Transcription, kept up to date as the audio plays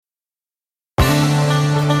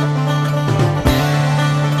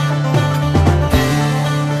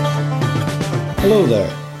Hello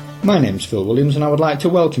there, my name's Phil Williams and I would like to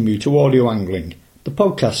welcome you to Audio Angling, the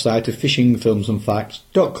podcast site of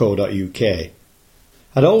fishingfilmsandfacts.co.uk.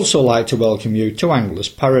 I'd also like to welcome you to Angler's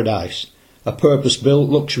Paradise, a purpose-built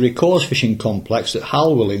luxury coarse fishing complex at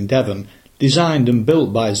Halwell in Devon, designed and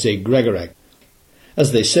built by Zig Gregorek.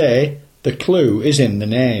 As they say, the clue is in the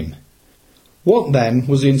name. What then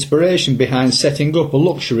was the inspiration behind setting up a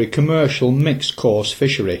luxury commercial mixed course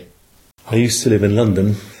fishery? I used to live in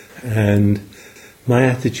London and my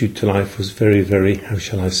attitude to life was very, very, how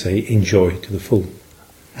shall I say, enjoy to the full.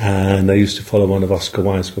 And I used to follow one of Oscar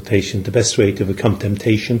Wilde's quotations, the best way to overcome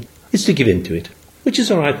temptation is to give in to it, which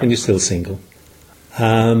is all right when you're still single.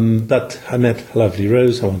 But I met a lovely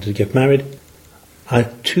Rose, I wanted to get married. I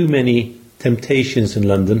had too many temptations in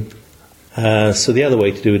London, so the other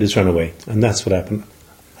way to do it is run away, and that's what happened.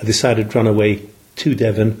 I decided to run away to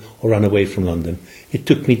Devon or run away from London. It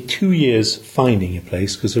took me 2 years finding a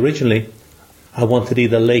place, because originally I wanted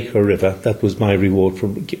either lake or river. That was my reward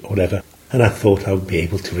from whatever. And I thought I would be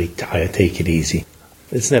able to retire, take it easy.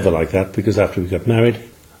 It's never like that, because after we got married,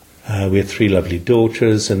 we had 3 lovely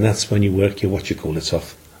daughters, and that's when you work your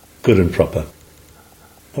off. Good and proper.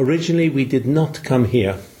 Originally, we did not come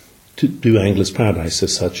here to do Angler's Paradise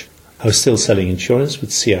as such. I was still selling insurance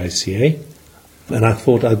with CICA, and I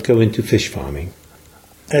thought I'd go into fish farming.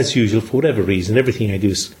 As usual, for whatever reason, everything I do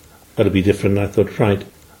has got to be different. And I thought, right,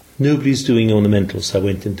 nobody's doing ornamentals. So I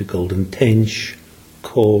went into golden tench,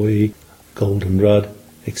 koi, golden rudd,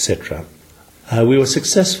 etc. We were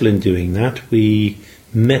successful in doing that. We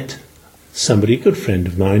met somebody, a good friend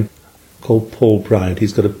of mine, called Paul Bryant.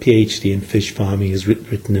 He's got a PhD in fish farming. He's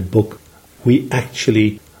written a book. We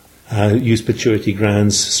actually used maturity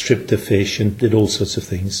grounds, stripped the fish, and did all sorts of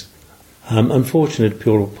things. Unfortunately,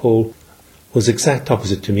 Paul was exact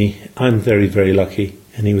opposite to me. I'm very, very lucky,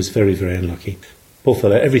 and he was very, very unlucky. Poor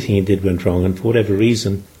fellow, everything he did went wrong, and for whatever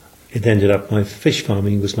reason, it ended up my fish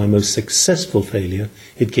farming was my most successful failure.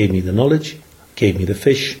 It gave me the knowledge, gave me the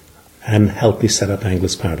fish, and helped me set up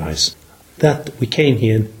Angler's Paradise. That we came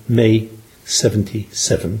here in May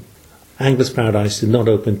 77. Angler's Paradise did not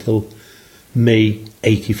open until May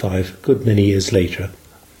 85, a good many years later.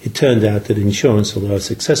 It turned out that insurance, although I was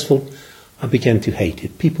successful, I began to hate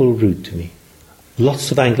it. People were rude to me.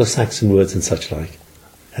 Lots of Anglo-Saxon words and such like.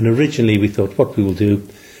 And originally we thought what we will do,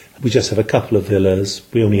 we just have a couple of villas.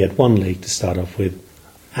 We only had 1 lake to start off with.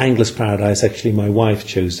 Angler's Paradise, actually my wife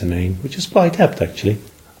chose the name, which is quite apt actually.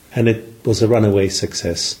 And it was a runaway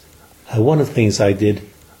success. One of the things I did,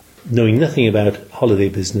 knowing nothing about holiday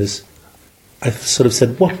business, I sort of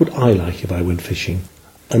said, what would I like if I went fishing?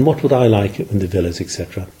 And what would I like in the villas,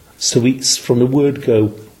 etc. So we, from the word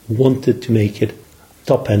go, wanted to make it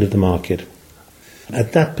top end of the market.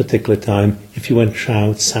 At that particular time, if you went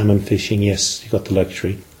trout, salmon fishing, yes, you got the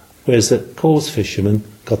luxury. Whereas the coarse fishermen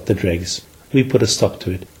got the dregs. We put a stop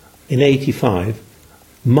to it. In 85,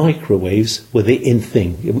 microwaves were the in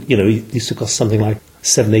thing. You know, it used to cost something like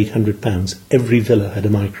 £700-800. Every villa had a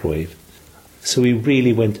microwave. So we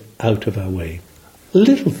really went out of our way.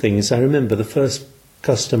 Little things, I remember the first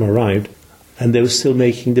customer arrived and they were still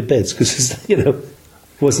making the beds because,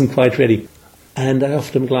 wasn't quite ready. And I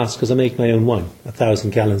offered them a glass because I make my own wine,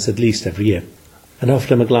 1,000 gallons at least every year. And I offered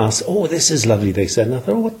them a glass. Oh, this is lovely, they said. And I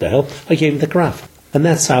thought, oh, what the hell? I gave them the carafe. And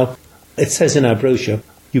that's how it says in our brochure,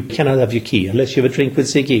 you cannot have your key unless you have a drink with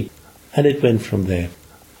Ziggy. And it went from there.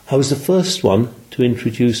 I was the first one to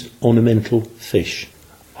introduce ornamental fish.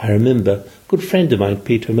 I remember a good friend of mine,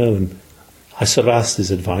 Peter Moen. I sort of asked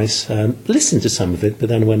his advice, listened to some of it, but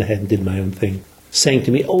then I went ahead and did my own thing. Saying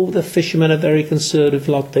to me, oh, the fishermen are a very conservative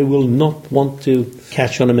lot. They will not want to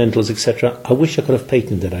catch ornamentals, etc. I wish I could have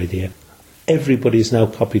patented that idea. Everybody's now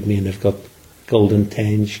copied me and they've got golden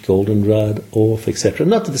tench, golden rudd, orf, etc.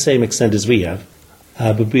 Not to the same extent as we have,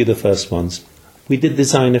 but we're the first ones. We did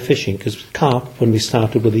designer fishing because carp, when we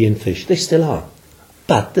started, were the in fish. They still are.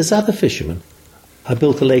 But there's other fishermen. I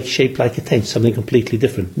built a lake shaped like a tench, something completely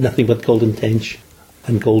different. Nothing but golden tench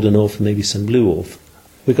and golden orf and maybe some blue orf.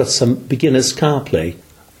 We've got some beginners carp lake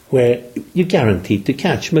where you're guaranteed to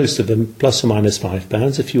catch. Most of them plus or minus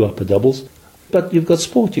 £5, a few upper doubles. But you've got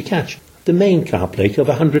sport you catch. The main carp lake of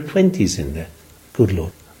 120s in there. Good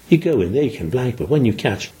Lord. You go in there, you can blank, but when you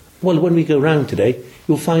catch, well, when we go round today,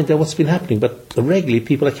 you'll find out what's been happening. But regularly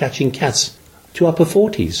people are catching cats to upper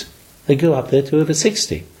 40s. They go up there to over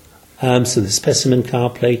 60. So the specimen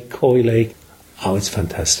carp lake, koi lake, oh, it's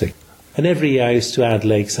fantastic. And every year I used to add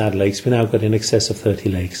lakes. We now got in excess of 30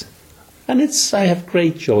 lakes. And I have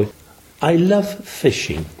great joy. I love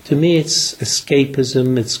fishing. To me it's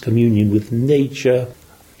escapism, it's communion with nature.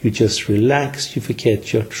 You just relax, you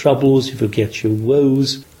forget your troubles, you forget your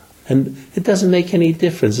woes. And it doesn't make any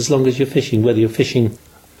difference as long as you're fishing, whether you're fishing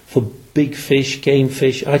for big fish, game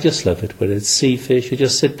fish. I just love it. Whether it's sea fish, I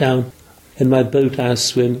just sit down in my boathouse,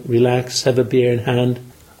 swim, relax, have a beer in hand,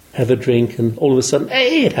 have a drink, and all of a sudden,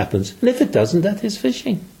 hey, it happens. And if it doesn't, that is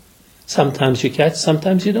fishing. Sometimes you catch,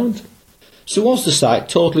 sometimes you don't. So was the site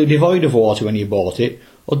totally devoid of water when you bought it,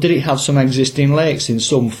 or did it have some existing lakes in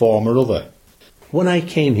some form or other? When I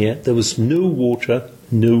came here, there was no water,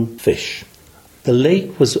 no fish. The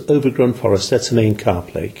lake was overgrown forest, that's the main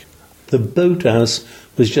carp lake. The boathouse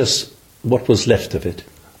was just what was left of it.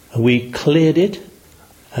 We cleared it.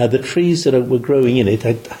 The trees that were growing in it,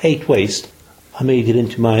 I hate waste. I made it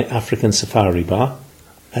into my African safari bar.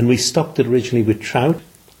 And we stocked it originally with trout,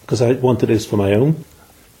 because I wanted this for my own.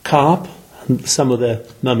 Carp, and some of the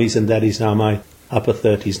mummies and daddies now my upper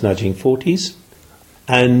 30s, nudging 40s.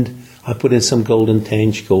 And I put in some golden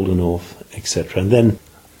tench, golden orf, etc. And then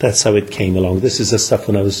that's how it came along. This is the stuff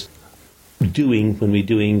when we were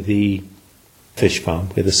doing the fish farm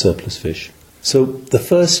with the surplus fish. So the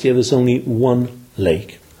first year was only one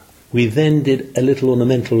lake. We then did a little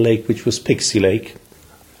ornamental lake, which was Pixie Lake,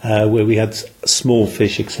 where we had small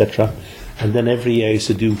fish, etc. And then every year I used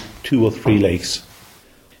to do 2 or 3 lakes.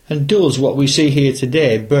 And does what we see here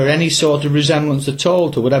today bear any sort of resemblance at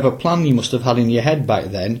all to whatever plan you must have had in your head back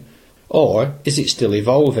then, or is it still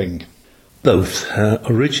evolving? Both.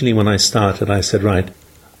 Originally when I started, I said, right,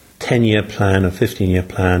 10-year plan or 15-year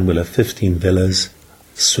plan, we'll have 15 villas,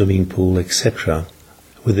 swimming pool, etc.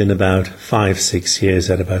 Within about 5-6 years,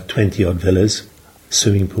 at about 20-odd villas,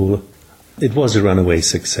 swimming pool. It was a runaway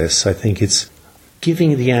success. I think it's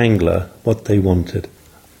giving the angler what they wanted.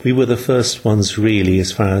 We were the first ones really,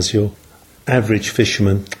 as far as your average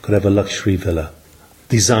fisherman could have a luxury villa.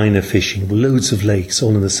 Designer fishing, loads of lakes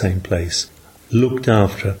all in the same place. Looked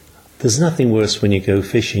after. There's nothing worse when you go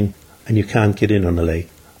fishing and you can't get in on a lake.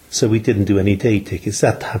 So we didn't do any day tickets.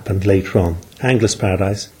 That happened later on. Angler's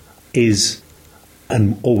Paradise is,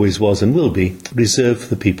 and always was and will be, reserved for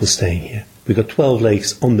the people staying here. We've got 12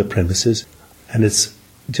 lakes on the premises, and it's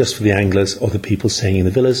just for the anglers or the people staying in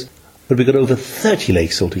the villas. But we've got over 30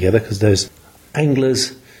 lakes altogether, because there's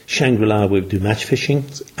Anglers Shangri-La, where we do match fishing,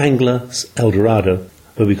 Anglers Eldorado,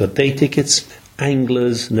 where we've got day tickets,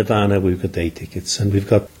 Anglers Nirvana, where we've got day tickets. And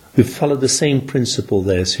we've followed the same principle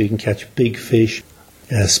there, so you can catch big fish,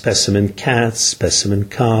 specimen cats, specimen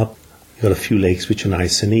carp. You've got a few lakes which are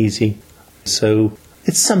nice and easy. So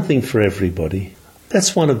it's something for everybody.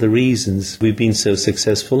 That's one of the reasons we've been so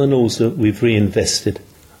successful, and also we've reinvested.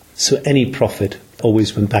 So any profit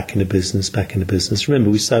always went back into business. Remember,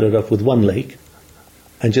 we started off with 1 lake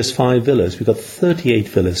and just 5 villas. We've got 38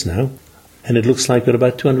 villas now, and it looks like we're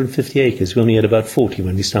about 250 acres. We only had about 40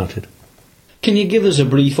 when we started. Can you give us a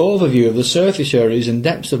brief overview of the surface areas and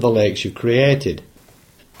depths of the lakes you've created?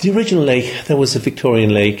 The original lake, that was a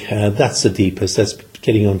Victorian lake. That's the deepest. That's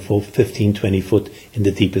getting on for 15, 20 foot in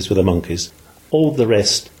the deepest with the monkeys. All the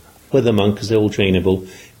rest, with the monkeys, they're all drainable,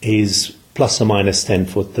 is plus or minus 10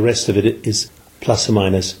 foot. The rest of it is plus or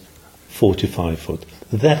minus 4 to 5 foot.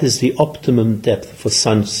 That is the optimum depth for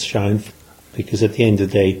sunshine, because at the end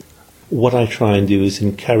of the day, what I try and do is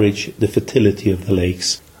encourage the fertility of the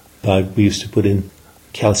lakes. We used to put in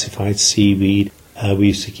calcified seaweed. We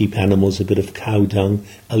used to keep animals, a bit of cow dung.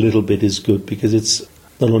 A little bit is good, because it's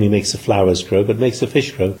not only makes the flowers grow, but makes the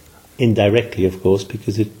fish grow. Indirectly, of course,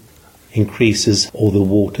 because it increases all the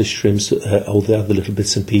water, shrimps, all the other little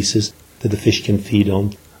bits and pieces that the fish can feed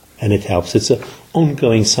on, and it helps. It's an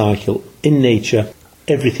ongoing cycle. In nature,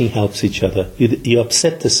 everything helps each other. You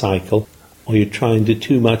upset the cycle, or you try and do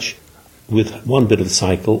too much with one bit of the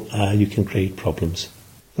cycle, you can create problems.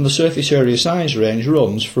 And the surface area size range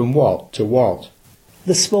runs from what to what?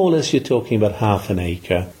 The smallest, you're talking about half an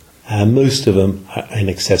acre. Most of them are in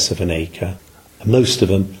excess of an acre. Most of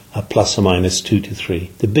them are plus or minus 2 to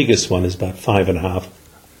 3. The biggest one is about 5.5.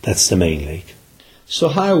 That's the main lake. So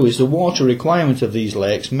how is the water requirement of these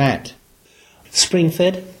lakes met? Spring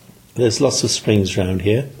fed. There's lots of springs around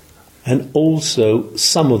here. And also,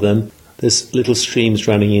 some of them, there's little streams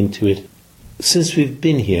running into it. Since we've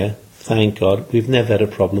been here, thank God, we've never had a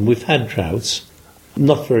problem. We've had droughts,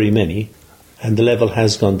 not very many, and the level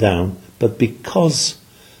has gone down. But because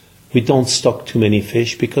we don't stock too many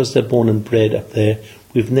fish, because they're born and bred up there,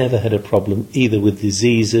 we've never had a problem either with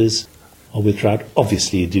diseases or with drought.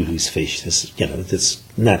 Obviously you do lose fish, this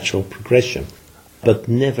natural progression, but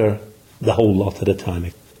never the whole lot at a time.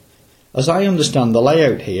 As I understand the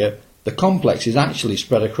layout here, the complex is actually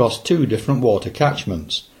spread across 2 different water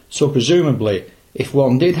catchments, so presumably if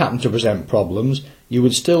one did happen to present problems, you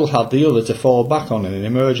would still have the other to fall back on in an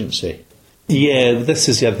emergency. Yeah, this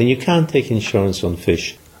is the other thing. You can't take insurance on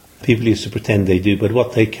fish. People used to pretend they do, but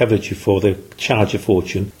what they covered you for, they charge a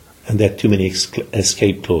fortune, and there are too many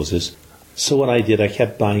escape clauses. So what I did, I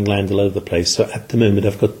kept buying land all over the place. So at the moment,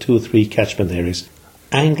 I've got 2 or 3 catchment areas.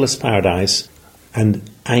 Angler's Paradise and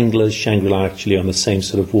Angler's Shangri-La actually on the same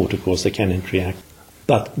sort of watercourse, the Cannon Tree Act.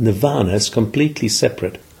 But Nirvana is completely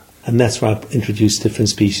separate. And that's where I've introduced different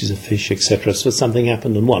species of fish, etc. So if something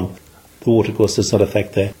happened on one, the watercourse does not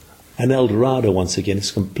affect there. And El Dorado, once again,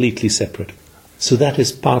 is completely separate. So that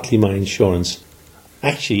is partly my insurance.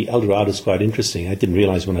 Actually, El Dorado is quite interesting. I didn't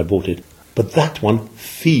realize when I bought it. But that one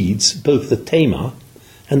feeds both the Tamar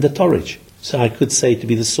and the Torridge. So I could say to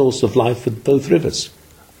be the source of life for both rivers.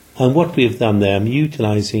 And what we have done there, I'm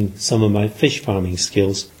utilizing some of my fish farming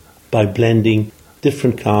skills by blending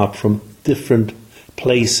different carp from different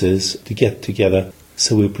places to get together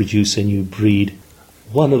so we produce a new breed.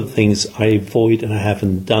 One of the things I avoid, and I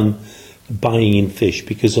haven't done, buying in fish,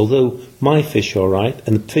 because although my fish are all right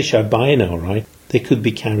and the fish I buy in are all right, they could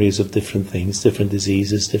be carriers of different things, different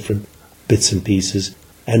diseases, different bits and pieces.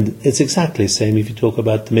 And it's exactly the same if you talk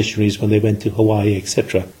about the missionaries when they went to Hawaii,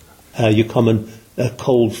 etc. Your common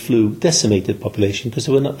cold flu decimated population because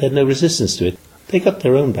they had no resistance to it. They got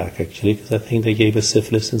their own back, actually, because I think they gave us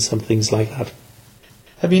syphilis and some things like that.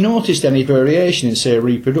 Have you noticed any variation in, say,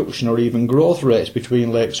 reproduction or even growth rates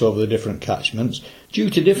between lakes over the different catchments,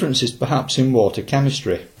 due to differences perhaps in water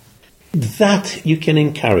chemistry? That you can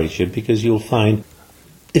encourage it, because you'll find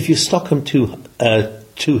if you stock them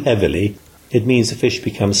too heavily, it means the fish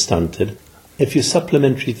become stunted. If you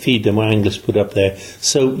supplementary feed them, what anglers put up there,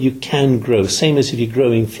 so you can grow. Same as if you're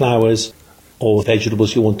growing flowers or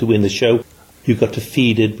vegetables you want to win the show, you've got to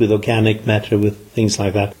feed it with organic matter, with things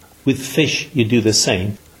like that. With fish, you do the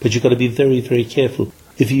same, but you've got to be very, very careful.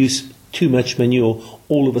 If you use too much manure,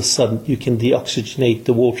 all of a sudden you can deoxygenate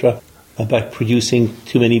the water by producing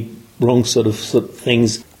too many wrong sort of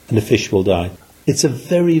things, and the fish will die. It's a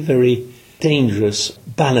very, very dangerous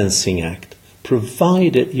balancing act.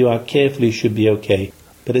 Provided you are careful, you should be okay.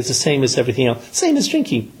 But it's the same as everything else. Same as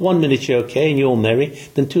drinking. 1 minute you're okay and you're all merry,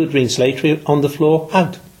 then 2 drinks later you're on the floor,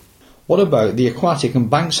 out. What about the aquatic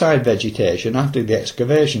and bankside vegetation after the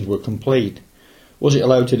excavations were complete? Was it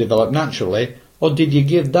allowed to develop naturally, or did you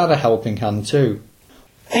give that a helping hand too?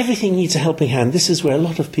 Everything needs a helping hand. This is where a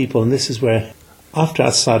lot of people, and this is where, after I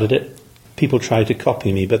started it, people tried to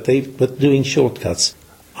copy me, but they were doing shortcuts.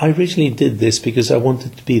 I originally did this because I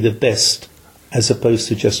wanted to be the best, as opposed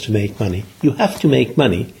to just to make money. You have to make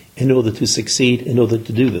money in order to succeed, in order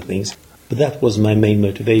to do the things, but that was my main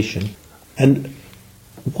motivation. And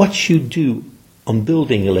what you do on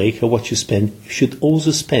building a lake, or what you spend, you should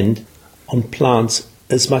also spend on plants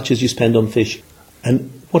as much as you spend on fish.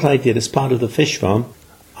 And what I did as part of the fish farm,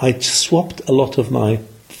 I swapped a lot of my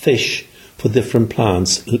fish for different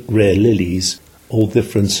plants, rare lilies, all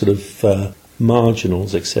different sort of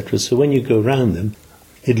marginals, etc. So when you go around them,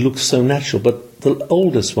 it looks so natural. But the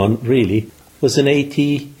oldest one really was in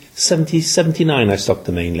 79 I stocked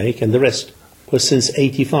the main lake, and the rest was since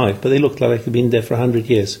 85, but they looked like they'd been there for 100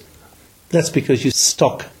 years. That's because you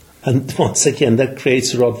stock, and once again, that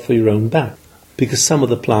creates a rod for your own back, because some of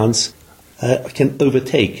the plants can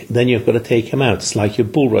overtake, then you've got to take them out. It's like your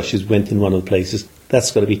bulrushes went in one of the places,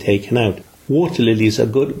 that's got to be taken out. Water lilies are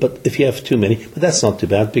good, but if you have too many, but that's not too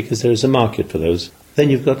bad, because there is a market for those. Then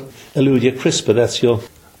you've got Alludia crispa, that's your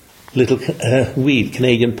little weed,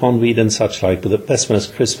 Canadian pondweed and such like, but the best one is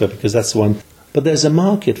crispa, because that's the one. But there's a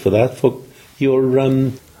market for that, for your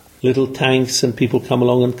little tanks, and people come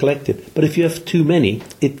along and collect it. But if you have too many,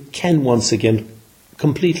 it can once again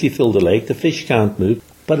completely fill the lake. The fish can't move,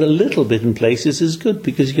 but a little bit in places is good,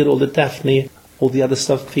 because you get all the Daphne, all the other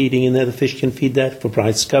stuff feeding in there. The fish can feed that,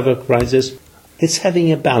 provides cover, prizes. It's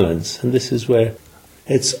having a balance, and this is where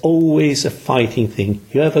it's always a fighting thing.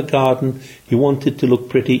 You have a garden, you want it to look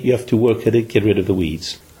pretty, you have to work at it, get rid of the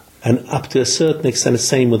weeds. And up to a certain extent, the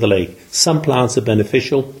same with the lake. Some plants are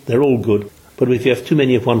beneficial, they're all good, but if you have too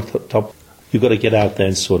many of one top, you've got to get out there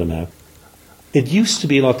and sort them out. It used to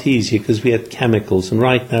be a lot easier because we had chemicals, and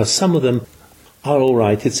right now some of them are all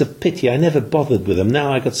right. It's a pity. I never bothered with them.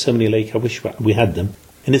 Now I got so many lakes, I wish we had them.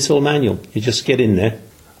 And it's all manual. You just get in there.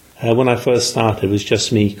 When I first started, it was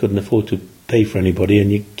just me. Couldn't afford to pay for anybody,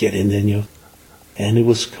 and you get in there and it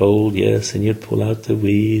was cold, yes, and you'd pull out the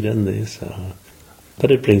weed and this.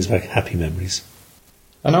 But it brings back happy memories.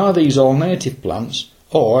 And are these all native plants?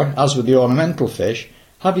 Or, as with the ornamental fish,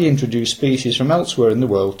 have you introduced species from elsewhere in the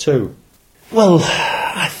world too? Well,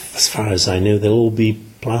 as far as I know, there'll all be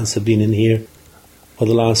plants that have been in here for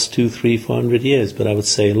the last 200, 300, 400 years. But I would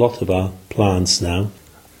say a lot of our plants now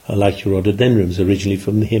are like your rhododendrons, originally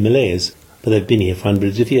from the Himalayas. But they've been here for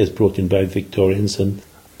hundreds of years, brought in by Victorians and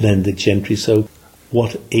landed gentry. So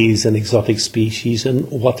what is an exotic species and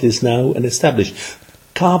what is now an established?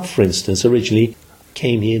 Carp, for instance, originally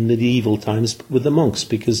came here in medieval times with the monks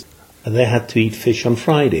because they had to eat fish on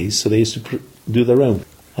Fridays, so they used to do their own.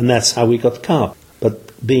 And that's how we got carp.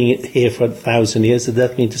 But being here for 1,000 years, does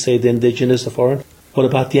that mean to say the indigenous are foreign? What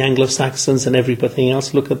about the Anglo-Saxons and everything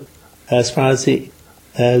else? Look at, as far as the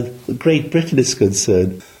Great Britain is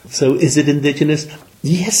concerned. So is it indigenous?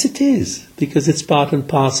 Yes, it is, because it's part and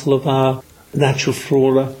parcel of our natural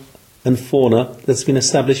flora and fauna that's been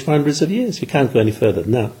established for hundreds of years. You can't go any further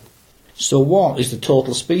than that. So what is the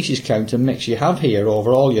total species count and mix you have here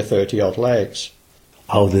over all your 30-odd lakes?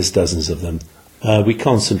 Oh, there's dozens of them. We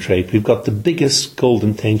concentrate. We've got the biggest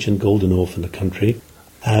golden tench and golden orph in the country.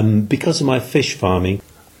 Because of my fish farming,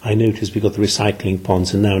 I noticed we've got the recycling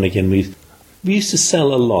ponds, and now and again we used to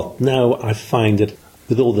sell a lot. Now I find that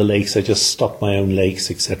with all the lakes, I just stock my own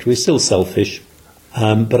lakes, etc. We still sell fish,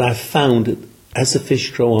 but I've found that as the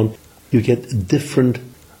fish grow on, you get different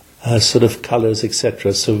sort of colours,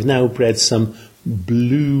 etc. So we've now bred some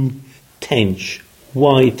blue tench,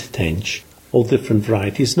 white tench, all different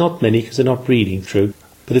varieties. Not many because they're not breeding through.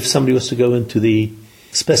 But if somebody was to go into the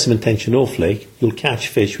specimen tench in North Lake, you'll catch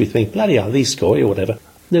fish. We think, bloody hell, these koi or whatever.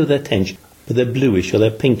 No, they're tench, but they're bluish or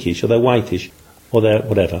they're pinkish or they're whitish or they're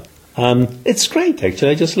whatever. It's great,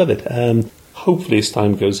 actually. I just love it. Hopefully, as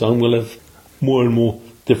time goes on, we'll have more and more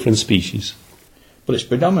different species. But it's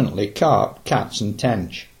predominantly carp, cats and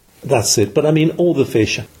tench. That's it. But I mean, all the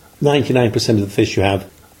fish, 99% of the fish you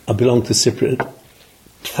have belong to separate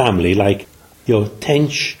family, like your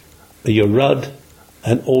tench, your rudd,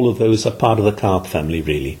 and all of those are part of the carp family,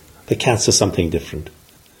 really. The cats are something different.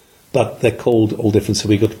 But they're called all different. So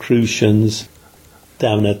we've got crucians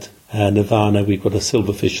down at Nirvana. We've got a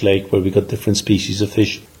silverfish lake where we've got different species of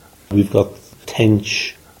fish. We've got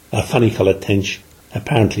tench, funny-coloured tench.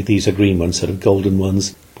 Apparently these are green ones, sort of golden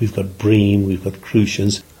ones. We've got bream, we've got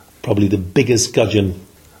crucians. Probably the biggest gudgeon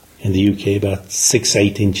in the UK, about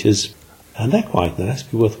 6-8 inches. And they're quite nice.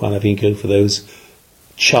 It'd be worthwhile having a go for those.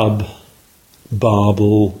 Chub,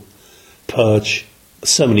 barbel, perch,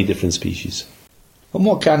 so many different species. And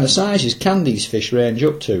what kind of sizes can these fish range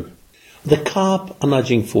up to? The carp are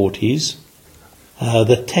nudging 40s.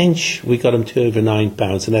 The tench, we got them to over 9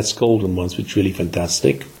 pounds, and that's golden ones, which is really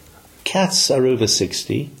fantastic. Cats are over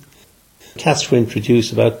 60. Cats were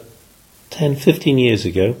introduced about 10, 15 years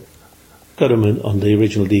ago. Got them on the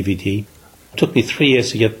original DVD. It took me 3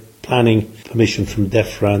 years to get planning permission from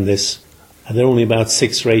DEFRA on this. And they're only about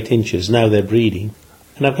 6 or 8 inches. Now they're breeding.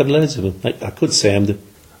 And I've got loads of them. I could say I'm the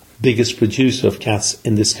biggest producer of cats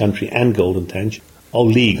in this country and golden tench, all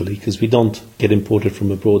legally, because we don't get imported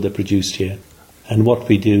from abroad. They're produced here. And what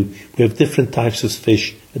we do, we have different types of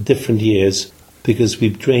fish at different years because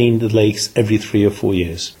we've drained the lakes every 3 or 4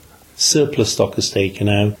 years. Surplus stock is taken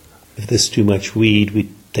out. If there's too much weed, we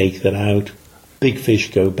take that out. Big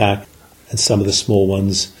fish go back, and some of the small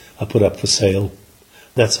ones are put up for sale.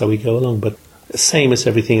 That's how we go along. But same as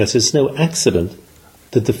everything else, it's no accident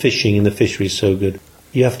that the fishing in the fishery is so good.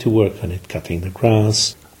 You have to work on it, cutting the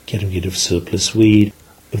grass, getting rid of surplus weed.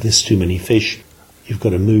 If there's too many fish, you've got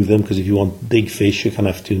to move them, because if you want big fish, you can't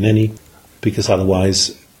have too many, because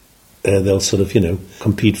otherwise they'll sort of,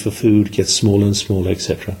 compete for food, get smaller and smaller,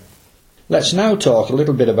 etc. Let's now talk a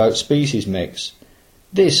little bit about species mix.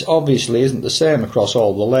 This obviously isn't the same across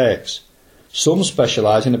all the lakes. Some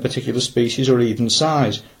specialise in a particular species or even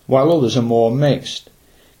size, while others are more mixed.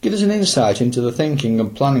 Give us an insight into the thinking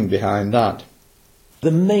and planning behind that.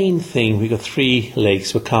 The main thing, we've got 3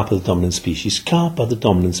 lakes where carp are the dominant species. Carp are the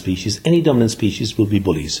dominant species. Any dominant species will be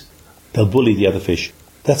bullies. They'll bully the other fish.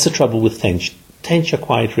 That's the trouble with tench. Tench are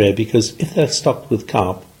quite rare because if they're stocked with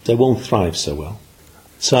carp, they won't thrive so well.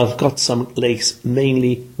 So I've got some lakes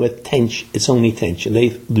mainly where tench, it's only tench, and they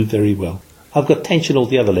do very well. I've got tench in all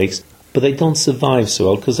the other lakes, but they don't survive so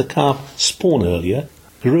well because the carp spawn earlier,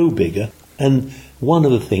 grow bigger, and one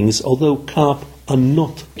of the things, although carp are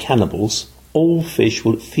not cannibals, all fish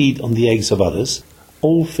will feed on the eggs of others.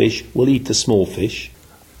 All fish will eat the small fish,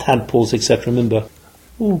 tadpoles, etc. Remember,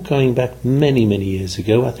 going back many, many years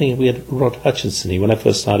ago, I think we had Rod Hutchinson here when I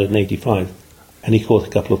first started in 85, and he caught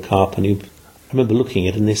a couple of carp, and I remember looking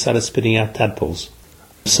at it, and they started spitting out tadpoles.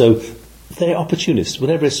 So they're opportunists.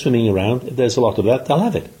 Whatever is swimming around, if there's a lot of that, they'll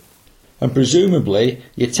have it. And presumably,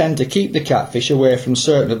 you tend to keep the catfish away from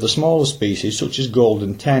certain of the smaller species, such as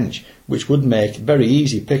golden tench, which would make very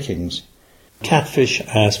easy pickings. Catfish,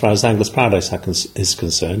 as far as Angler's Paradise is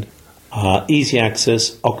concerned, are easy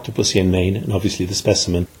access, Octopussy and Main, and obviously the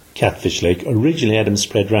specimen, Catfish Lake. Originally had them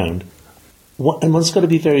spread round. And one's got to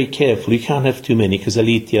be very careful. You can't have too many because they'll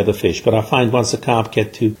eat the other fish. But I find once the carp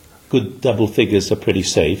get to good double figures are pretty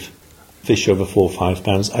safe. Fish over 4 or 5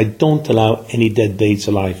 pounds. I don't allow any dead baits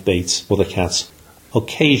or live baits for the cats.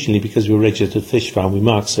 Occasionally, because we're registered fish farm, we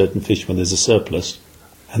mark certain fish when there's a surplus,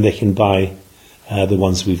 and they can buy the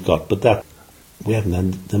ones we've got. But that we haven't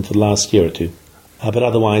done them for the last year or two. But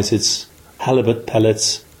otherwise, it's halibut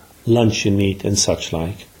pellets, luncheon meat, and such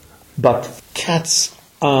like. But cats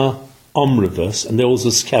are omnivores, and they're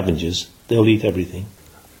also scavengers. They'll eat everything.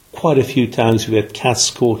 Quite a few times we had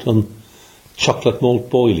cats caught on chocolate malt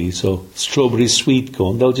boilies or strawberry sweet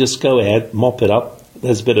corn. They'll just go ahead, mop it up,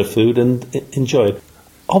 there's a bit of food, and enjoy it.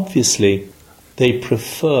 Obviously, they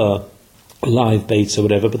prefer live baits or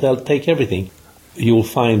whatever, but they'll take everything. You'll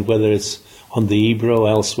find, whether it's on the Ebro or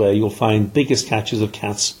elsewhere, you'll find biggest catches of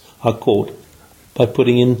cats are caught by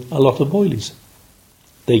putting in a lot of boilies.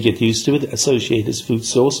 They get used to it, associate as food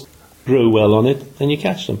source, grow well on it, and you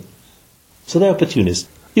catch them. So they're opportunists.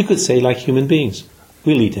 You could say like human beings.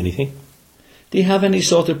 We'll eat anything. Do you have any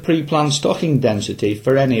sort of pre-planned stocking density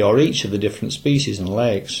for any or each of the different species and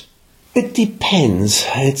lakes? It depends.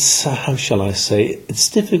 It's, how shall I say, it's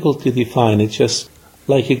difficult to define. It's just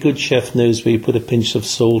like a good chef knows where you put a pinch of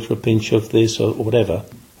salt or a pinch of this or whatever.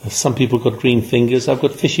 Some people got green fingers, I've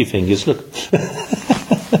got fishy fingers, look.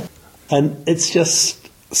 And it just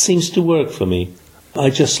seems to work for me. I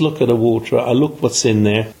just look at the water, I look what's in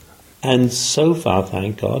there, and so far,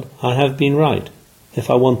 thank God, I have been right. If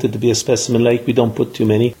I wanted to be a specimen lake, we don't put too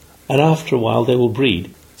many, and after a while they will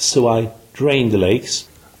breed. So I drain the lakes,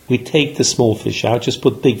 we take the small fish out, just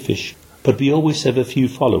put big fish. But we always have a few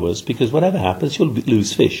followers, because whatever happens, you'll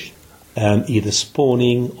lose fish. Either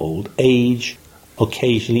spawning, old age,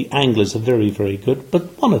 occasionally anglers are very, very good,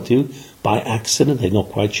 but one or two, by accident, they're not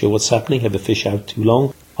quite sure what's happening, have a fish out too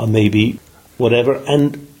long, or maybe whatever,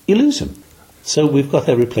 and you lose them. So we've got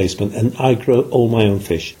a replacement, and I grow all my own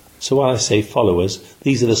fish. So while I say followers,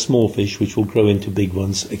 these are the small fish which will grow into big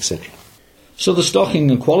ones, etc. So the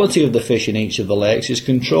stocking and quality of the fish in each of the lakes is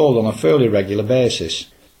controlled on a fairly regular basis?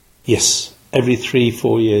 Yes, every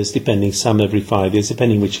 3-4 years, depending, some every 5 years,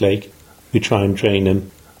 depending which lake. We try and drain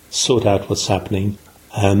them, sort out what's happening.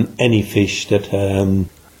 Any fish that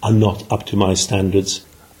are not up to my standards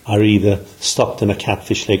are either stocked in a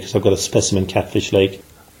catfish lake, because I've got a specimen catfish lake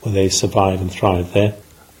where they survive and thrive there,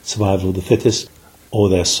 survival of the fittest, or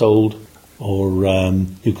they're sold, or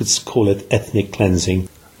you could call it ethnic cleansing,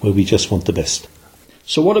 where we just want the best.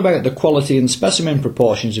 So what about the quality and specimen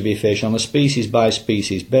proportions of your fish on a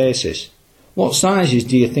species-by-species basis? What sizes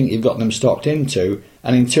do you think you've got them stocked into,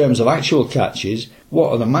 and in terms of actual catches,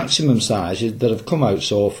 what are the maximum sizes that have come out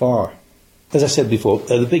so far? As I said before,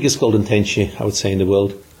 the biggest golden tench, I would say, in the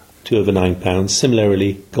world, 2 over 9 pounds.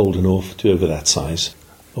 Similarly, golden orph, 2 over that size.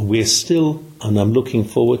 We're still, and I'm looking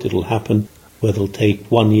forward, it'll happen, whether it'll take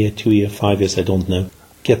 1 year, 2 years, 5 years, I don't know,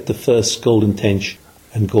 get the first golden tench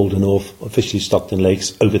and golden orph officially stocked in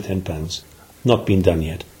lakes over 10 pounds. Not been done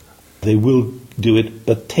yet. They will do it,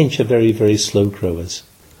 but tench are very, very slow growers.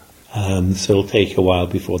 So it'll take a while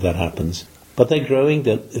before that happens. But they're growing,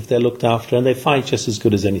 if they're looked after, and they fight just as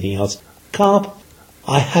good as anything else. Carp,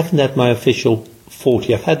 I haven't had my official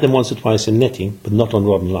 40. I've had them once or twice in netting, but not on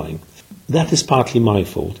rod and line. That is partly my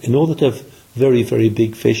fault. In order to have very, very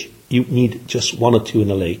big fish, you need just 1 or 2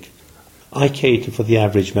 in a lake. I cater for the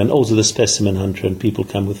average man, also the specimen hunter, and people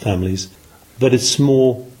come with families. But it's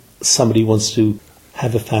more somebody wants to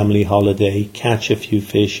have a family holiday, catch a few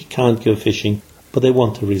fish, can't go fishing, but they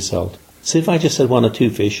want a result. So if I just had 1 or 2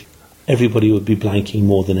 fish, everybody would be blanking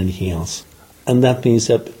more than anything else. And that means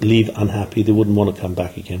that leave unhappy, they wouldn't want to come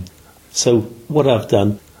back again. So what I've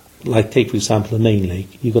done, like take for example the main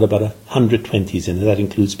lake, you've got about 120s in it. That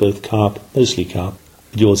includes both carp, mostly carp,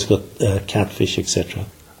 but you also got catfish, etc.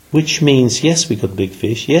 Which means, yes, we got big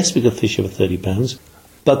fish, yes, we got fish over 30 pounds,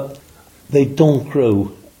 but they don't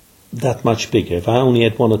grow that much bigger. If I only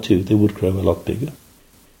had 1 or 2, they would grow a lot bigger.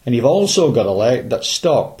 And you've also got a lake that's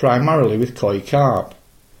stocked primarily with koi carp.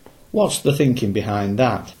 What's the thinking behind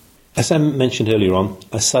that? As I mentioned earlier on,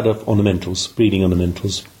 I started off ornamentals, breeding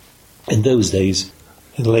ornamentals. In those days,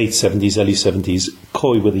 in the late 70s, early 70s,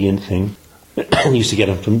 koi were the in thing. I used to get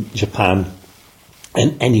them from Japan,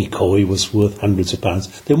 and any koi was worth hundreds of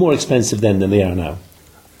pounds. They were more expensive then than they are now.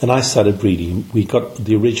 And I started breeding them. We got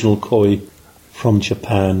the original koi from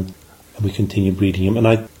Japan, and we continued breeding them. And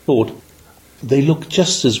I thought they look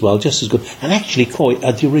just as well, just as good. And actually, koi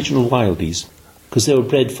are the original wildies, because they were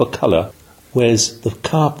bred for colour, whereas the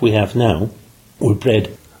carp we have now were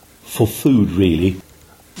bred for food, really,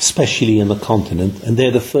 especially in the continent. And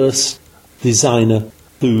they're the first designer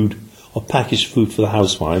food or packaged food for the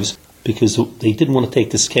housewives. because they didn't want to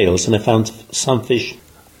take the scales, and I found some fish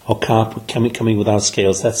or carp coming without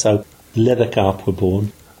scales. That's how leather carp were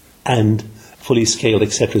born, and fully scaled,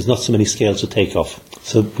 etc. There's not so many scales to take off.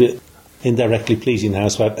 So we're indirectly pleasing the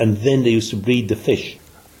housewife, and then they used to breed the fish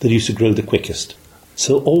that used to grow the quickest.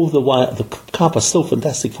 So all the carp are still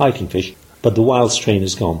fantastic fighting fish, but the wild strain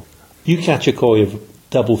is gone. You catch a koi of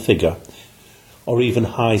double figure, or even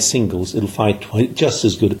high singles, it'll fight just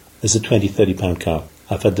as good as a 20-30 pound carp.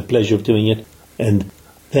 I've had the pleasure of doing it, and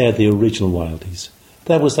they're the original wildies.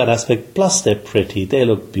 That was that aspect, plus they're pretty, they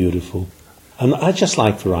look beautiful. And I just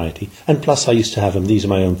like variety. And plus I used to have them, these are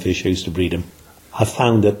my own fish, I used to breed them. I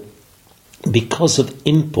found that because of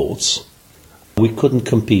imports, we couldn't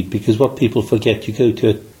compete, because what people forget, you go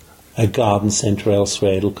to a garden centre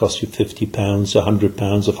elsewhere, it'll cost you £50,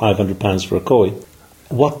 £100 or £500 for a koi.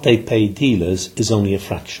 What they pay dealers is only a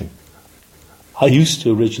fraction. I used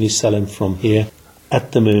to originally sell them from here.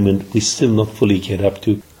 At the moment, we still not fully get up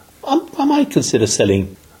to... I might consider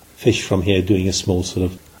selling fish from here, doing a small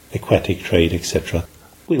sort of aquatic trade, etc.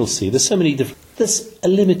 We'll see. There's so many different... There's a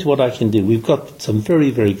limit to what I can do. We've got some very,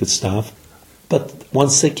 very good staff. But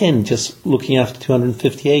once again, just looking after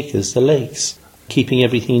 250 acres, the lakes, keeping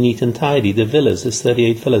everything neat and tidy, the villas, there's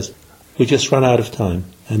 38 villas. We just run out of time.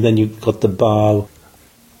 And then you've got the bar.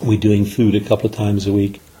 We're doing food a couple of times a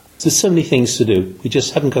week. There's so many things to do. We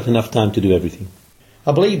just haven't got enough time to do everything.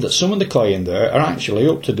 I believe that some of the koi in there are actually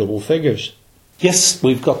up to double figures. Yes,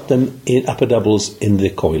 we've got them in upper doubles in the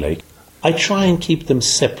koi lake. I try and keep them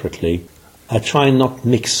separately. I try and not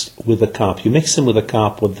mix with the carp. You mix them with the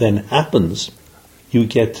carp, what then happens, you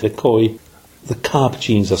get the koi, the carp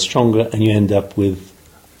genes are stronger, and you end up with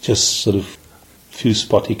just sort of few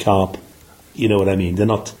spotty carp. You know what I mean?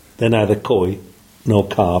 They're neither koi nor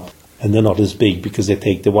carp, and they're not as big because they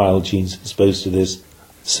take the wild genes as opposed to this.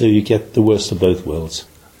 So you get the worst of both worlds.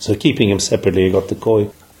 So keeping them separately, you got the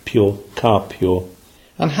koi pure, carp pure.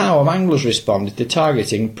 And how have anglers responded to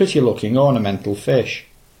targeting pretty-looking ornamental fish?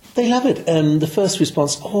 They love it. The first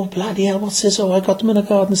response, oh, bloody hell, what's this? Oh, I got them in a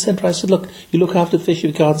garden centre. I said, look, you look after the fish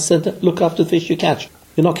in a garden centre, look after the fish you catch.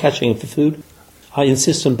 You're not catching them for food. I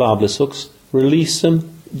insist on barbless hooks. Release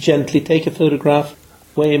them gently, take a photograph,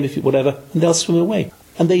 weigh them, whatever, and they'll swim away.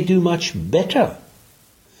 And they do much better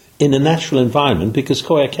in a natural environment, because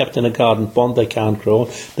koi are kept in a garden pond, they can't grow.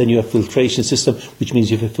 Then you have filtration system, which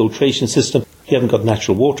means you have a filtration system. You haven't got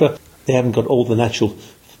natural water. They haven't got all the natural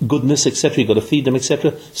goodness, etc. You've got to feed them,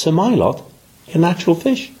 etc. So my lot are natural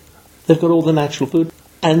fish. They've got all the natural food.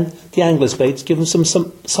 And the angler's baits give them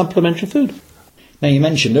some supplementary food. Now, you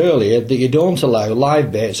mentioned earlier that you don't allow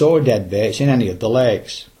live baits or dead baits in any of the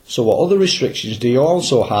lakes. So what other restrictions do you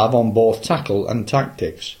also have on both tackle and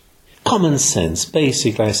tactics? Common sense.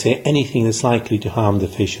 Basically, I say anything that's likely to harm the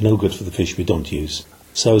fish and no good for the fish we don't use.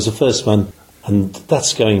 So as the first one, and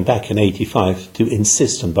that's going back in 85, to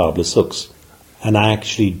insist on barbless hooks. And I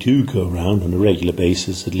actually do go around on a regular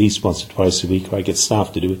basis, at least once or twice a week, where I get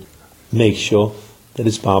staff to do it, make sure that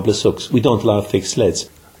it's barbless hooks. We don't allow fixed leads.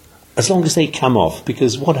 As long as they come off,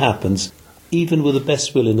 because what happens, even with the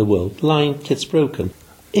best will in the world, line gets broken.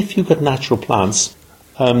 If you've got natural plants,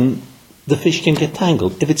 the fish can get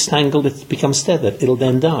tangled. If it's tangled, it becomes tethered. It'll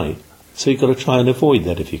then die. So you've got to try and avoid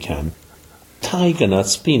that if you can. Tiger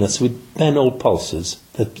nuts, peanuts, with Ben Old pulses,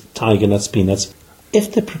 the tiger nuts, peanuts,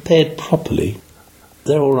 if they're prepared properly,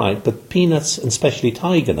 they're all right. But peanuts, and especially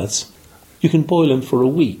tiger nuts, you can boil them for a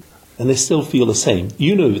week, and they still feel the same.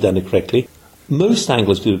 You know you've done it correctly. Most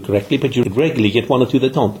anglers do it correctly, but you regularly get one or two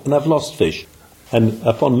that don't. And I've lost fish. And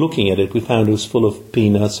upon looking at it, we found it was full of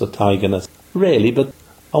peanuts or tiger nuts. Rarely, but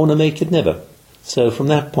I want to make it never. So from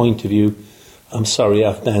that point of view, I'm sorry,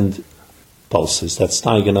 I've banned pulses. That's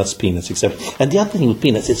tiger nuts, peanuts, etc. And the other thing with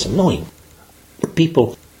peanuts, it's annoying.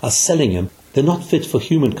 People are selling them. They're not fit for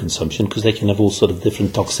human consumption because they can have all sort of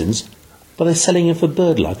different toxins. But they're selling them for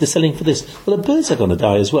bird life. They're selling for this. Well, the birds are going to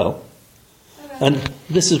die as well. And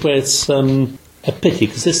this is where it's a pity,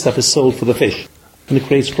 because this stuff is sold for the fish. And it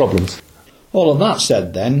creates problems. All of that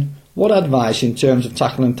said then, what advice in terms of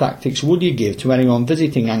tackle and tactics would you give to anyone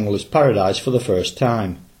visiting Angler's Paradise for the first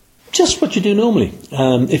time? Just what you do normally.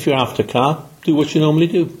 If you're after carp, do what you normally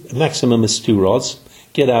do. Maximum is 2 rods.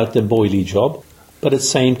 Get out the boilie job. But at the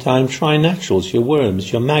same time, try naturals, your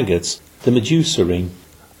worms, your maggots, the Medusa ring.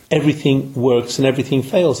 Everything works and everything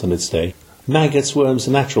fails on its day. Maggots, worms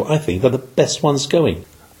and natural, I think, are the best ones going.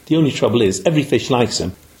 The only trouble is, every fish likes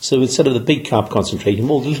them. So instead of the big carp concentrating,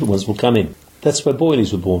 all the little ones will come in. That's where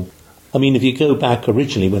boilies were born. I mean, if you go back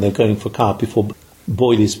originally when they were going for carp before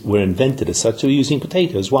boilies were invented as such, they were using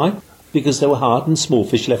potatoes. Why? Because they were hard and small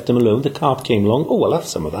fish left them alone. The carp came along, oh, I'll have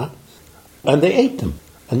some of that. And they ate them.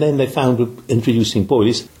 And then they found with introducing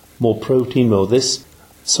boilies, more protein, more this,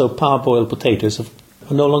 so parboiled potatoes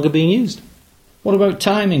are no longer being used. What about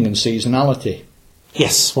timing and seasonality?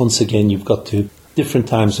 Yes, once again, you've got to, different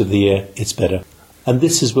times of the year, it's better. And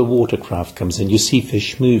this is where watercraft comes in. You see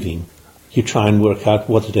fish moving. You try and work out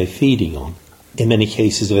what are they feeding on. In many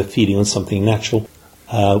cases, they're feeding on something natural.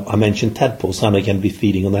 I mentioned tadpoles. Now they're going to be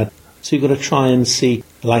feeding on that. So you've got to try and see,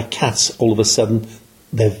 like cats, all of a sudden,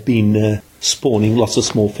 they've been spawning lots of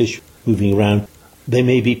small fish moving around. They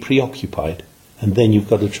may be preoccupied. And then you've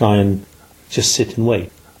got to try and just sit and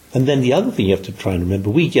wait. And then the other thing you have to try and remember,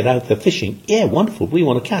 we get out there fishing. Yeah, wonderful, we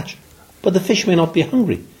want to catch. But the fish may not be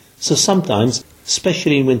hungry. So sometimes,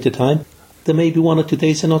 especially in winter time, there may be 1 or 2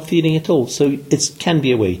 days they're not feeding at all. So it can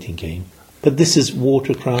be a waiting game. But this is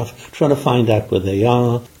watercraft, trying to find out where they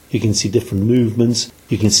are. You can see different movements.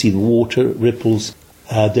 You can see the water ripples.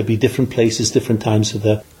 There'll be different places, different times of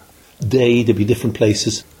the day. There'll be different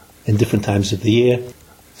places in different times of the year.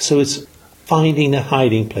 So it's finding their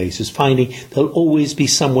hiding places, there'll always be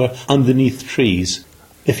somewhere underneath trees.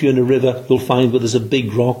 If you're in a river, you'll find where there's a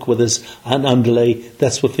big rock, where there's an underlay,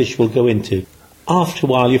 that's where fish will go into. After a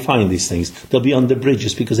while you find these things. They'll be under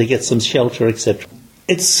bridges because they get some shelter, etc.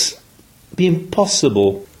 It's be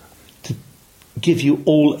impossible to give you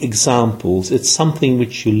all examples. It's something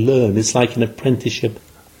which you learn. It's like an apprenticeship.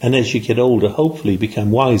 And as you get older, hopefully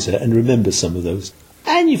become wiser and remember some of those.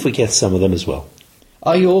 And you forget some of them as well.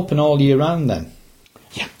 Are you open all year round then?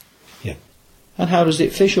 Yeah. And how does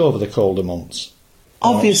it fish over the colder months?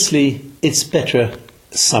 Obviously, it's better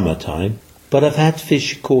summertime, but I've had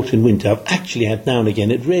fish caught in winter. I've actually had now and again.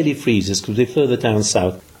 It rarely freezes because we're further down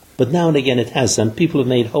south, but now and again it has done. People have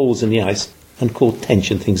made holes in the ice and caught tench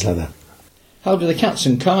and things like that. How do the cats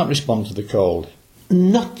and carp respond to the cold?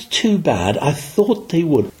 Not too bad. I thought they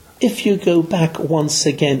would. If you go back once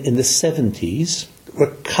again in the 70s, where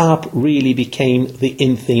carp really became the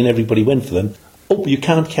in thing and everybody went for them. Oh, you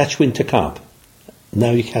can't catch winter carp.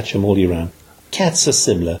 Now you catch them all year round. Cats are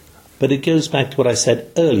similar, but it goes back to what I said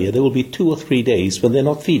earlier. There will be 2 or 3 days when they're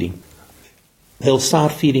not feeding. They'll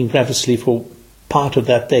start feeding ravenously for part of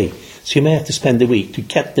that day. So you may have to spend a week to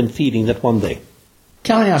get them feeding that one day.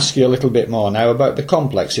 Can I ask you a little bit more now about the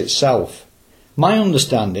complex itself? My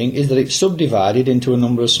understanding is that it's subdivided into a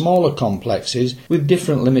number of smaller complexes with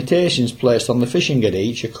different limitations placed on the fishing at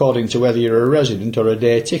each according to whether you're a resident or a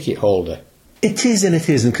day ticket holder. It is and it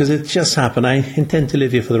isn't, because it just happened. I intend to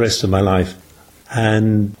live here for the rest of my life.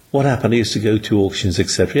 And what happened, I used to go to auctions,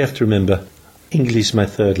 etc. You have to remember, English is my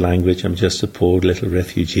third language. I'm just a poor little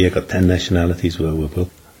refugee. I've got 10 nationalities. But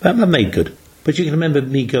I'm made good. But you can remember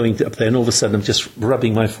me going up there and all of a sudden I'm just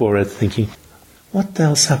rubbing my forehead thinking, what the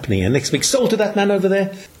hell's happening? And next week, sold to that man over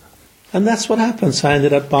there. And that's what happened. So I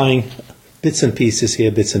ended up buying bits and pieces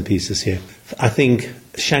here, bits and pieces here. I think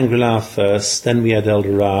Shangri-La first, then we had El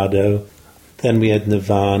Dorado, then we had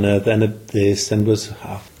Nirvana, then this, then was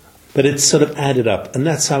half. But it sort of added up. And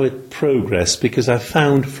that's how it progressed, because I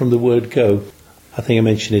found from the word go, I think I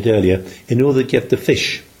mentioned it earlier, in order to get the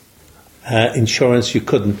fish, insurance you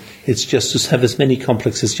couldn't. It's just to have as many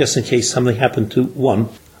complexes, just in case something happened to one,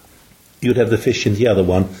 you'd have the fish in the other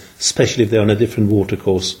one, especially if they're on a different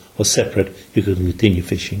watercourse or separate, you could continue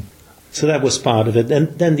fishing. So that was part of it.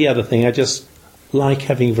 And then the other thing, I just like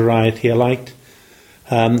having variety. I liked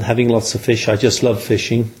having lots of fish. I just love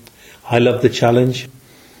fishing. I love the challenge.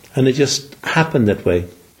 And it just happened that way.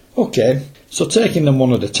 OK, so taking them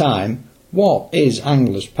one at a time, what is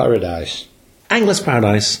Angler's Paradise? Angler's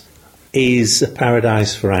Paradise is a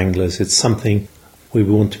paradise for anglers. It's something where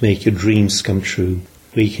we want to make your dreams come true.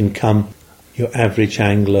 Where you can come, your average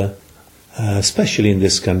angler, especially in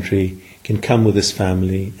this country, can come with his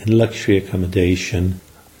family in luxury accommodation,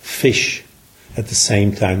 fish at the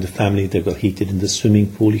same time. The family, they've got heated in the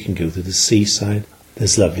swimming pool. You can go to the seaside.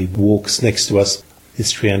 There's lovely walks next to us.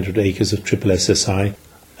 There's 300 acres of triple SSI,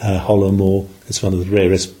 Hollow Moor. It's one of the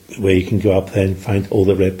rarest where you can go up there and find all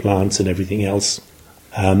the red plants and everything else.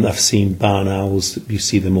 I've seen barn owls. You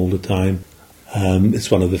see them all the time.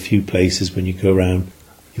 It's one of the few places when you go around,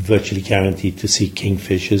 you're virtually guaranteed to see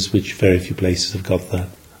kingfishers, which very few places have got that.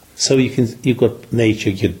 So you've got nature,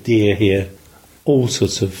 you've got deer here, all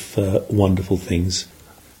sorts of wonderful things.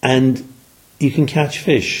 And you can catch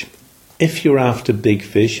fish. If you're after big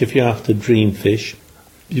fish, if you're after dream fish,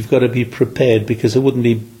 you've got to be prepared, because it wouldn't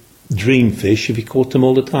be dream fish if you caught them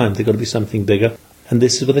all the time. They've got to be something bigger. And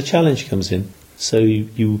this is where the challenge comes in. So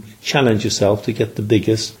you challenge yourself to get the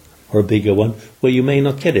biggest or a bigger one, where you may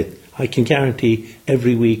not get it. I can guarantee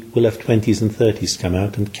every week we'll have 20s and 30s come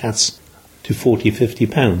out and cats to 40, 50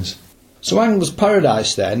 pounds. So Angler's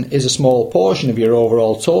Paradise then is a small portion of your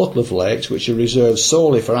overall total of lakes which are reserved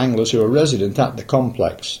solely for anglers who are resident at the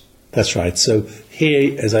complex. That's right. So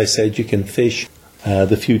here, as I said, you can fish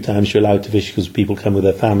the few times you're allowed to fish because people come with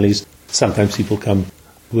their families. Sometimes people come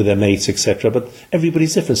with their mates, etc. But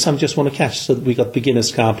everybody's different. Some just want to catch. So we got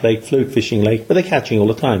beginner's carp lake, float fishing lake, but they're catching all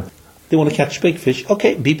the time. They want to catch big fish.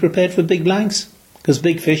 Okay, be prepared for big blanks because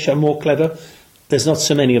big fish are more clever. There's not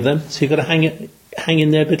so many of them, so you've got to hang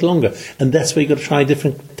in there a bit longer. And that's where you've got to try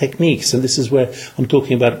different techniques. And this is where I'm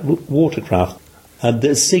talking about watercraft.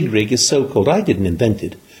 The Zig rig is so-called. I didn't invent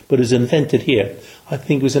it, but it was invented here. I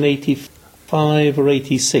think it was in 85 or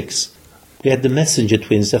 86. We had the Messenger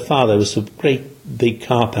twins. Their father was a great big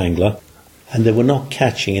carp angler, and they were not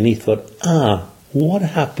catching. And he thought, what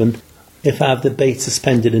happened if I have the bait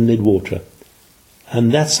suspended in mid-water?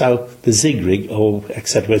 And that's how the Zig rig, or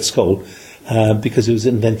etc. it's called, because it was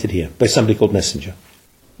invented here by somebody called Messenger.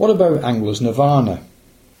 What about Angler's Nirvana?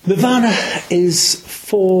 Nirvana is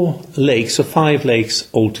 4 lakes, or 5 lakes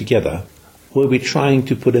altogether, where we're trying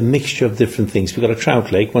to put a mixture of different things. We've got a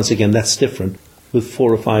trout lake, once again that's different, with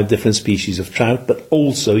 4 or 5 different species of trout, but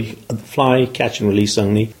also fly, catch and release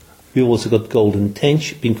only. We've also got golden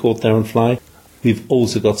tench, been caught there on fly. We've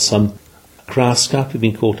also got some grass carp, we've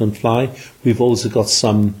been caught on fly. We've also got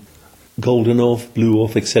some golden orf, blue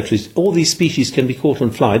orf, etc. All these species can be caught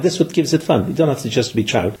on fly. That's what gives it fun. You don't have to just be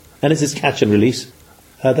trout. And as it's catch and release,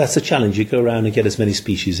 that's a challenge. You go around and get as many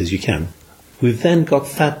species as you can. We've then got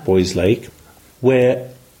Fat Boys Lake, where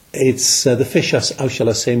it's the fish are, how shall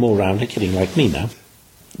I say, more round. They're kidding like me now.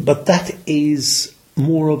 But that is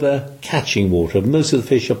more of a catching water. Most of the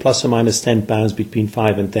fish are plus or minus 10 pounds, between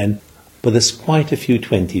 5 and 10. But there's quite a few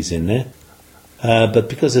 20s in there. But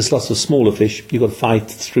because there's lots of smaller fish, you've got to fight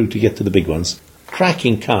through to get to the big ones.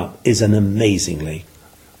 Cracking Carp is an amazing lake.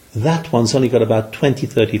 That one's only got about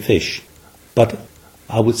 20-30 fish. But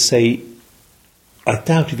I would say, I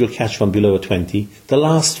doubt if you'll catch one below a 20. The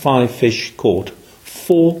last 5 fish caught,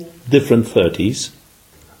 4 different 30s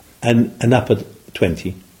and an upper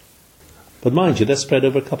 20. But mind you, that's spread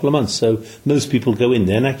over a couple of months, so most people go in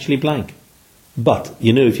there and actually blank. But,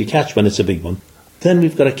 if you catch one, it's a big one. Then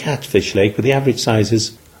we've got a catfish lake where the average size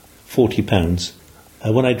is 40 pounds.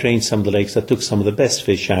 When I drained some of the lakes, I took some of the best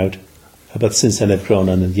fish out, but since then they've grown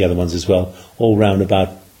on, and the other ones as well, all round about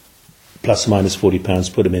plus or minus 40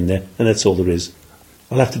 pounds, put them in there, and that's all there is.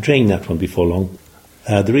 I'll have to drain that one before long.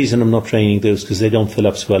 The reason I'm not draining those because they don't fill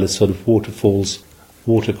up so well. It's sort of waterfalls,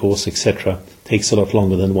 watercourse, etc. Takes a lot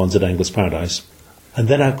longer than the ones at Angler's Paradise. And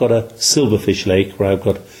then I've got a silverfish lake where I've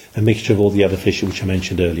got a mixture of all the other fish which I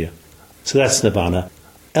mentioned earlier. So that's Nirvana.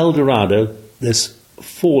 El Dorado, there's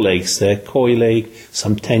 4 lakes there. Koi Lake,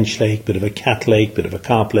 some Tench Lake, bit of a cat lake, bit of a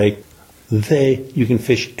carp lake. There you can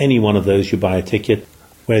fish any one of those, you buy a ticket.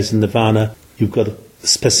 Whereas in Nirvana, you've got a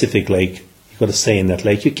specific lake. You've got to stay in that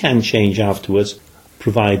lake. You can change afterwards,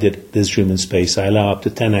 provided there's room and space. I allow up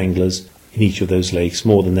to 10 anglers in each of those lakes.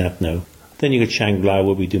 More than that, no. Then you got Shangri-La,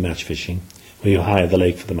 where we do match fishing, where you hire the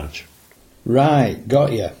lake for the match. Right,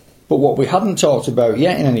 got you. But what we haven't talked about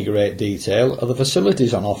yet in any great detail are the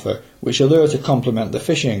facilities on offer, which are there to complement the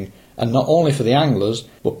fishing, and not only for the anglers,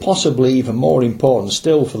 but possibly even more important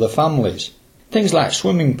still for the families. Things like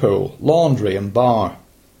swimming pool, laundry and bar.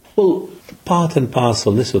 Well, part and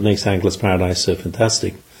parcel, this is what makes Angler's Paradise so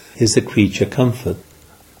fantastic, is the creature comfort.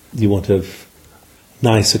 You want to have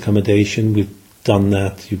nice accommodation, we've done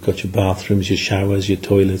that. You've got your bathrooms, your showers, your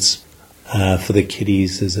toilets. For the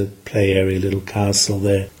kiddies, there's a play area, little castle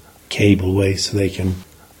there, cableway, so they can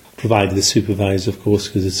provide the supervisor, of course,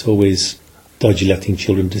 because it's always dodgy letting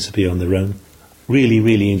children disappear on their own. Really,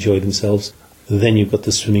 really enjoy themselves. Then you've got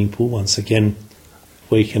the swimming pool, once again,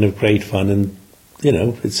 where you can have great fun, and,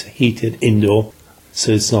 it's heated, indoor,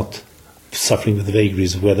 so it's not suffering with the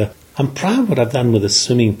vagaries of weather. I'm proud of what I've done with the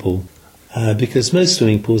swimming pool, because most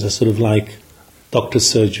swimming pools are sort of like doctor's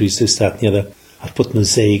surgeries, this, that, and the other. I've put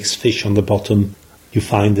mosaics, fish on the bottom. You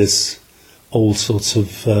find this all sorts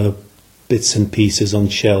of bits and pieces on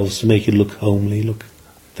shelves to make it look homely, look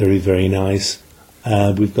very, very nice.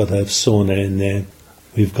 We've got a sauna in there.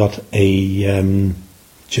 We've got a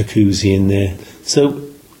jacuzzi in there. So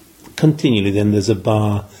continually then there's a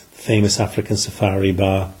bar, famous African safari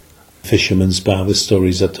bar, fisherman's bar where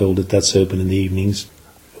stories are told that's open in the evenings.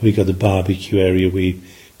 We've got a barbecue area. We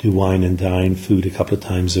do wine and dine, food a couple of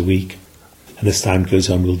times a week. And as time goes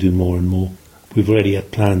on, we'll do more and more. We've already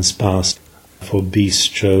had plans passed for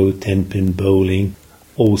bistro, 10-pin bowling,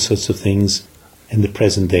 all sorts of things. In the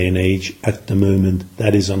present day and age, at the moment,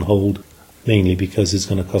 that is on hold, mainly because it's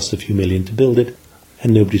going to cost a few million to build it,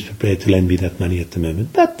 and nobody's prepared to lend me that money at the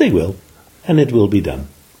moment. But they will, and it will be done.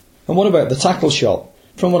 And what about the tackle shop?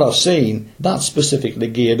 From what I've seen, that's specifically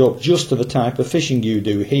geared up just to the type of fishing you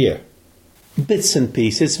do here. Bits and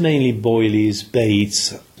pieces, mainly boilies,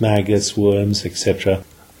 baits, maggots, worms, etc.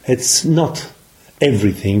 It's not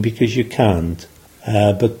everything because you can't,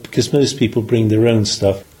 but because most people bring their own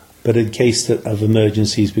stuff, but in case of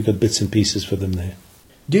emergencies we've got bits and pieces for them there.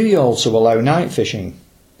 Do you also allow night fishing?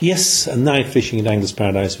 Yes, and night fishing at Anglers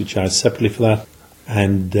Paradise we charge separately for that,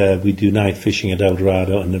 and we do night fishing at El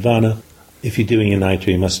Dorado and Nirvana. If you're doing a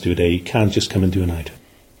nighter you must do a day, you can't just come and do a nighter.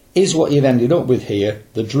 Is what you've ended up with here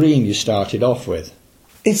the dream you started off with?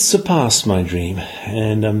 It's surpassed my dream,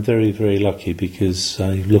 and I'm very, very lucky because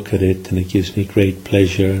I look at it and it gives me great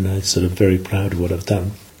pleasure and I'm sort of very proud of what I've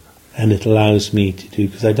done. And it allows me to do,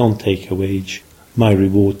 because I don't take a wage, my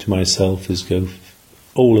reward to myself is go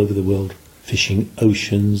all over the world, fishing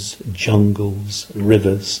oceans, jungles,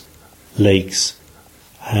 rivers, lakes,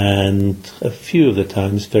 and a few of the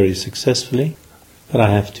times very successfully. But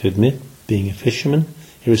I have to admit, being a fisherman,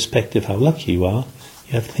 irrespective how lucky you are,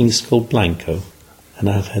 you have things called blanco. And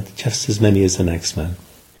I've had just as many as the next man.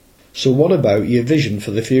 So what about your vision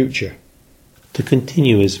for the future? To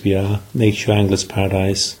continue as we are, make sure Anglers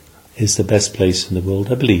Paradise is the best place in the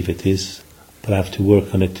world. I believe it is, but I have to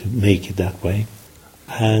work on it to make it that way.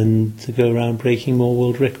 And to go around breaking more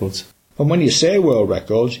world records. And when you say world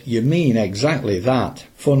records, you mean exactly that.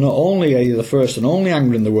 For not only are you the first and only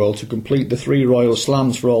angler in the world to complete the 3 royal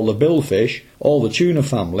slams for all the billfish, all the tuna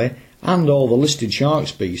family, and all the listed shark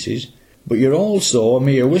species, but you're also a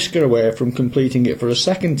mere whisker away from completing it for a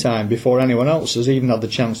second time before anyone else has even had the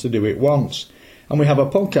chance to do it once. And we have a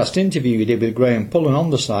podcast interview you did with Graham Pullen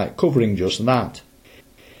on the site covering just that.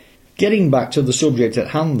 Getting back to the subject at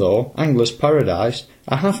hand though, Anglers Paradise,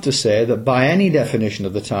 I have to say that by any definition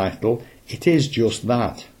of the title, it is just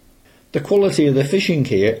that. The quality of the fishing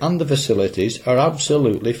here and the facilities are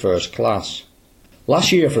absolutely first class.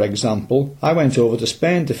 Last year, for example, I went over to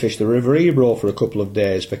Spain to fish the River Ebro for a couple of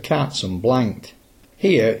days for cats and blanked.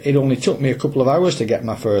 Here, it only took me a couple of hours to get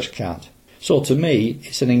my first cat. So to me,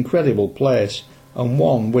 it's an incredible place, and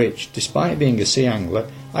one which, despite being a sea angler,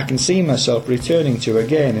 I can see myself returning to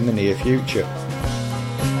again in the near future.